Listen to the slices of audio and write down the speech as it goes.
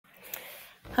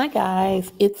Hi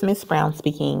guys, it's Miss Brown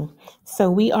speaking.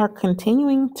 So we are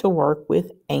continuing to work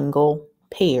with angle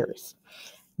pairs.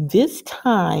 This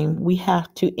time we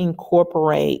have to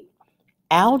incorporate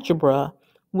algebra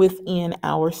within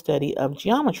our study of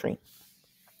geometry.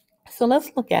 So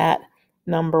let's look at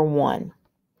number 1.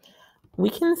 We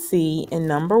can see in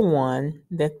number 1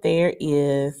 that there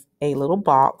is a little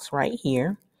box right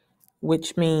here,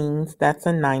 which means that's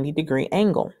a 90-degree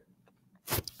angle.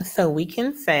 So we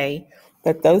can say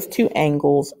that those two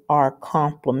angles are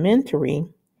complementary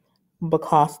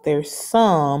because their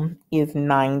sum is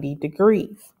 90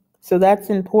 degrees. So that's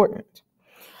important.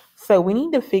 So we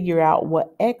need to figure out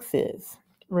what x is.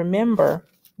 Remember,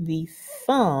 the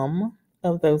sum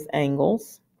of those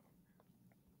angles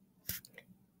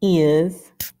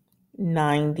is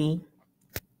 90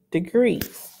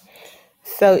 degrees.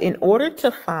 So in order to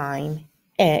find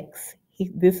x,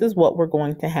 this is what we're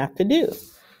going to have to do.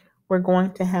 We're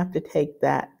going to have to take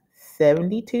that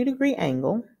 72-degree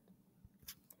angle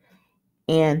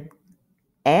and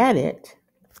add it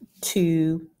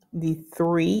to the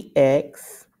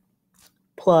 3x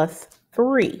plus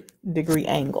 3-degree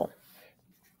angle.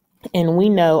 And we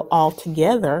know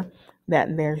altogether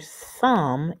that their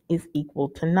sum is equal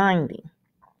to 90.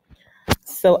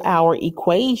 So our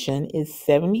equation is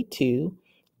 72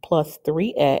 plus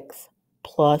 3x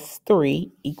plus 3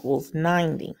 equals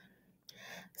 90.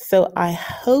 So I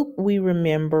hope we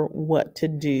remember what to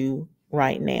do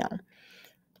right now.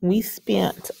 We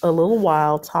spent a little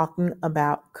while talking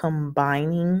about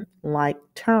combining like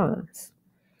terms.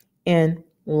 And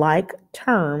like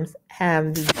terms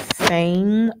have the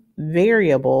same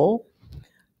variable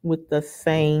with the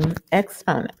same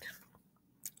exponent.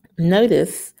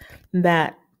 Notice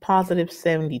that positive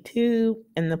 72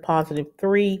 and the positive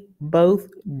 3 both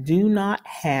do not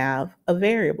have a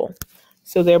variable.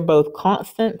 So they're both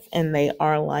constants and they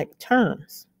are like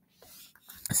terms.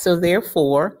 So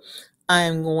therefore, I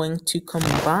am going to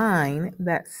combine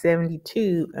that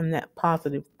 72 and that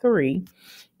positive 3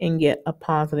 and get a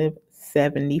positive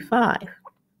 75.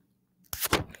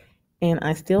 And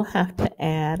I still have to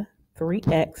add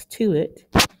 3x to it,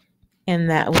 and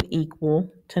that would equal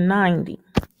to 90.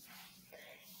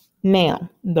 Now,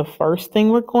 the first thing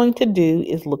we're going to do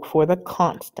is look for the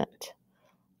constant.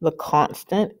 The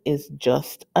constant is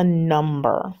just a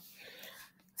number.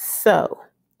 So,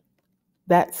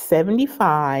 that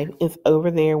 75 is over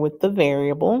there with the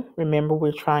variable. Remember,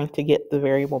 we're trying to get the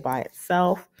variable by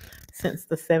itself. Since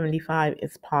the 75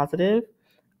 is positive,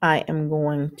 I am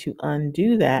going to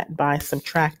undo that by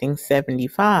subtracting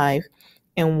 75.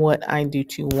 And what I do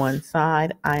to one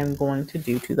side, I am going to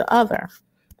do to the other.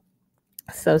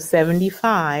 So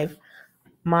 75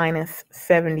 minus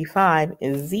 75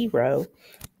 is 0.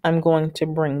 I'm going to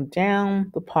bring down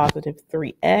the positive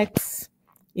 3x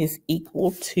is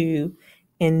equal to,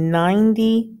 and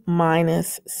 90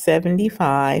 minus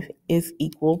 75 is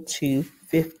equal to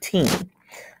 15.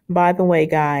 By the way,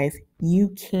 guys, you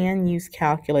can use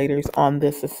calculators on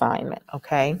this assignment,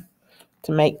 okay?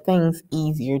 To make things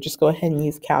easier, just go ahead and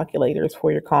use calculators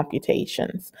for your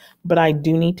computations. But I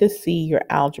do need to see your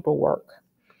algebra work.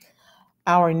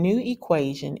 Our new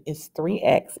equation is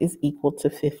 3x is equal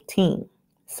to 15.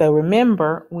 So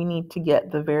remember, we need to get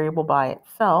the variable by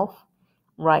itself.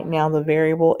 Right now, the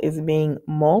variable is being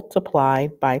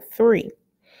multiplied by 3.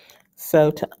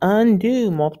 So to undo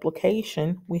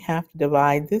multiplication, we have to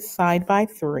divide this side by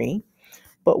 3.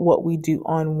 But what we do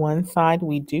on one side,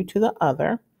 we do to the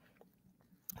other.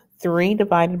 3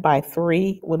 divided by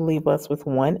 3 would leave us with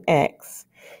 1x.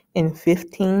 And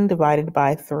 15 divided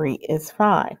by 3 is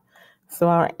 5. So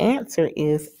our answer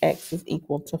is x is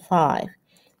equal to 5.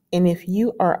 And if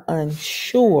you are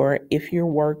unsure if your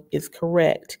work is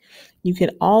correct, you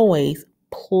can always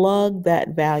plug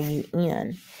that value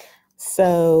in.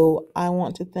 So I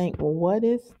want to think, well, what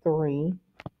is 3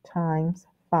 times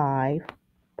 5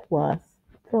 plus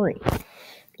 3?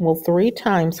 Well, 3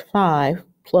 times 5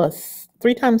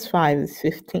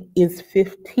 is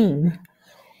 15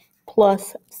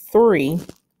 plus 3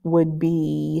 would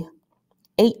be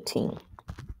 18.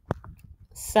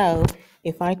 So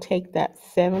if I take that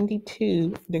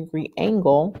 72-degree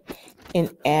angle and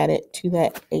add it to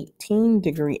that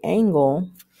 18-degree angle,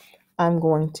 I'm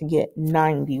going to get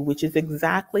 90, which is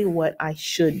exactly what I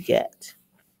should get.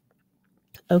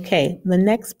 Okay, the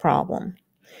next problem.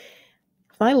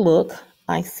 If I look,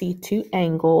 I see two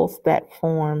angles that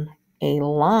form a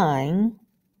line.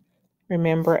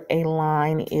 Remember, a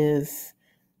line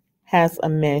has a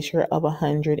measure of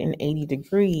 180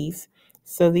 degrees.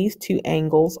 So these two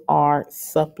angles are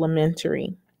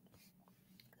supplementary.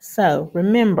 So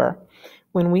remember,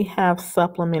 when we have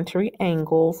supplementary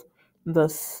angles, the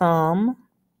sum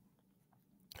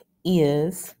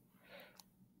is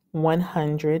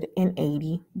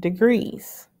 180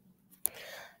 degrees.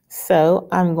 So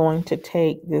I'm going to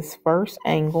take this first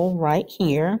angle right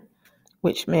here,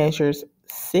 which measures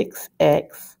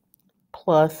 6x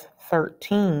plus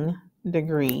 13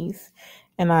 degrees,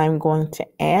 and I'm going to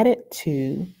add it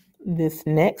to this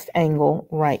next angle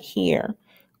right here,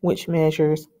 which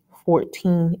measures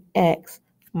 14x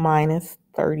minus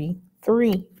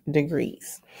 33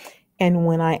 degrees. And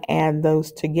when I add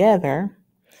those together,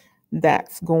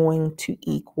 that's going to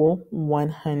equal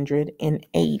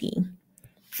 180.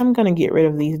 I'm going to get rid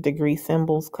of these degree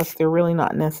symbols because they're really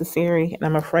not necessary, and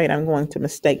I'm afraid I'm going to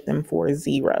mistake them for a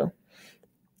 0.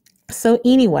 So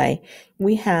anyway,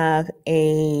 we have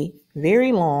a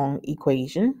very long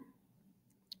equation,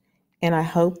 and I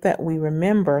hope that we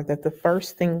remember that the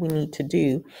first thing we need to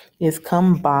do is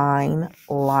combine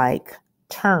like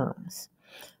terms.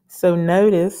 So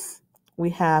notice we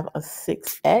have a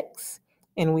 6x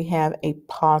and we have a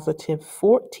positive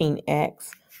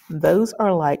 14x. Those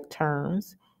are like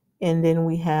terms. And then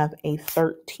we have a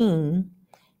 13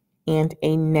 and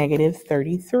a negative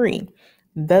 33.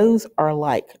 Those are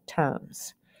like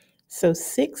terms. So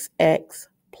 6x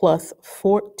plus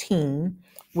 14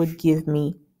 would give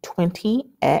me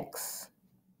 20x,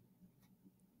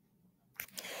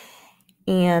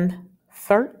 and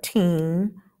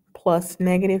 13 plus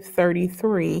negative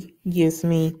 33 gives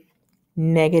me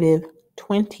negative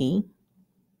 20,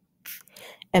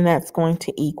 and that's going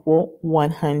to equal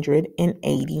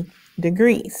 180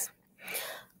 degrees.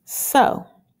 So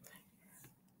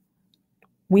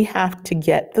we have to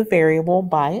get the variable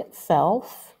by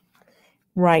itself.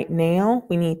 Right now,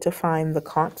 we need to find the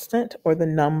constant or the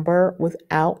number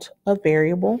without a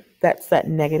variable. That's that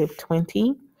negative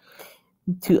 20.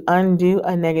 To undo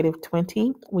a negative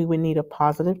 20, we would need a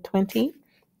positive 20.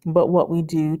 But what we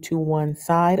do to one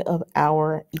side of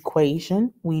our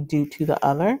equation, we do to the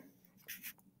other.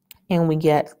 And we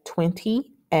get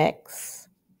 20x.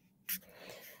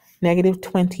 Negative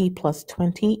 20 plus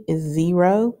 20 is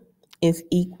 0, is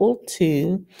equal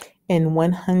to, and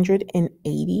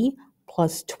 180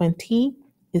 plus 20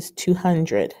 is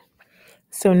 200.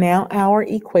 So now our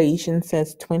equation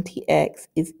says 20x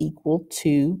is equal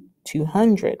to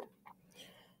 200.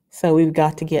 So we've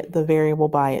got to get the variable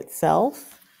by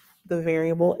itself. The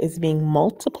variable is being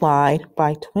multiplied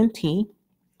by 20.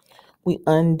 We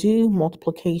undo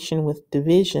multiplication with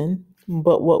division,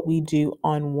 but what we do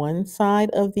on one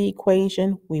side of the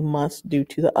equation, we must do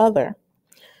to the other.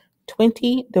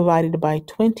 20 divided by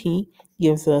 20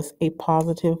 gives us a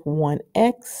positive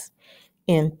 1x,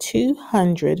 and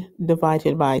 200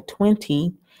 divided by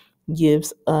 20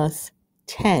 gives us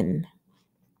 10.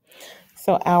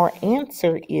 So our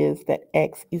answer is that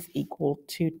x is equal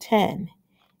to 10.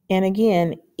 And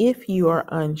again, if you are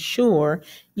unsure,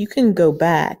 you can go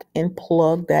back and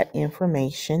plug that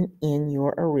information in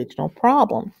your original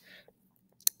problem.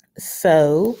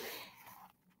 So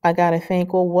I got to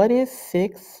think, well, what is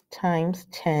 6 times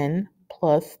 10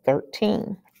 plus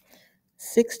 13?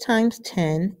 6 times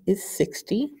 10 is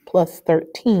 60, plus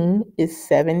 13 is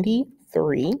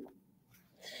 73.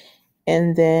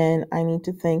 And then I need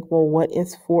to think, well, what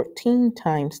is 14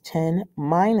 times 10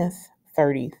 minus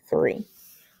 33?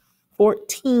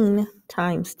 14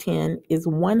 times 10 is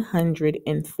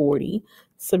 140.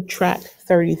 Subtract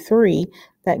 33,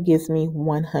 that gives me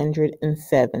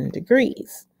 107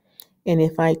 degrees. And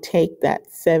if I take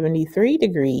that 73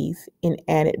 degrees and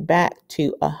add it back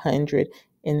to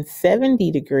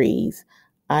 170 degrees,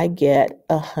 I get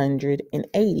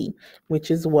 180,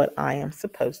 which is what I am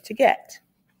supposed to get.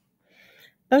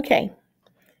 Okay,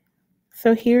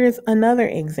 so here is another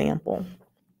example.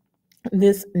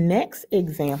 This next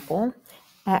example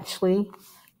actually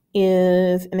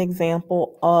is an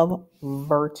example of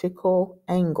vertical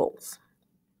angles.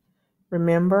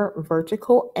 Remember,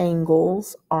 vertical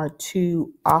angles are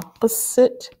two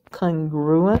opposite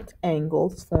congruent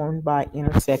angles formed by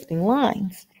intersecting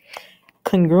lines.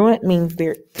 Congruent means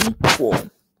they're equal.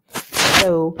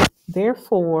 So,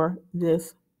 therefore,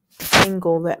 this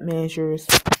angle that measures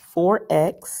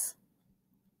 4x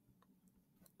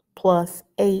plus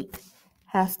 8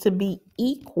 has to be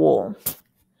equal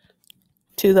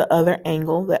to the other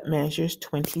angle that measures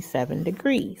 27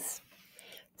 degrees.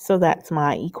 So that's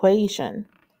my equation.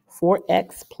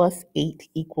 4x plus 8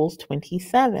 equals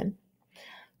 27.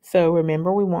 So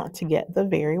remember, we want to get the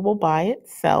variable by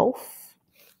itself.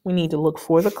 We need to look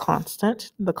for the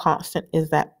constant. The constant is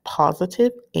that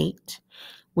positive 8.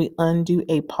 We undo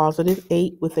a positive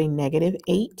 8 with a negative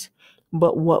 8.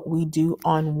 But what we do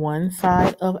on one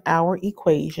side of our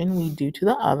equation, we do to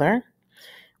the other.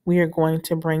 we are going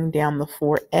to bring down the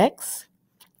 4x.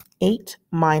 8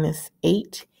 minus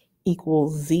 8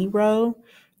 equals 0,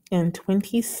 and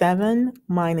 27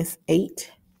 minus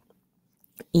 8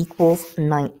 equals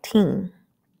 19.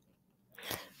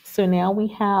 So now we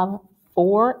have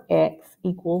 4x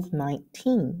equals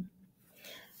 19.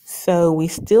 So we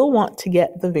still want to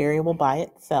get the variable by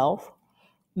itself.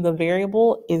 The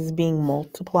variable is being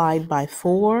multiplied by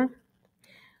 4.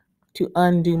 To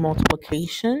undo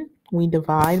multiplication, we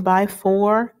divide by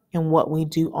 4, and what we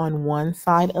do on one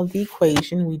side of the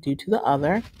equation, we do to the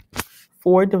other.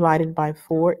 4 divided by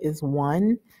 4 is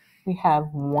 1. We have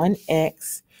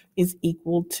 1x is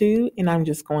equal to, and I'm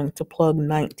just going to plug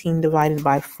 19 divided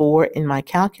by 4 in my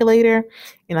calculator,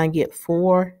 and I get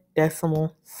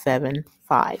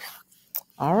 4.75.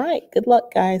 All right, good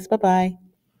luck, guys. Bye-bye.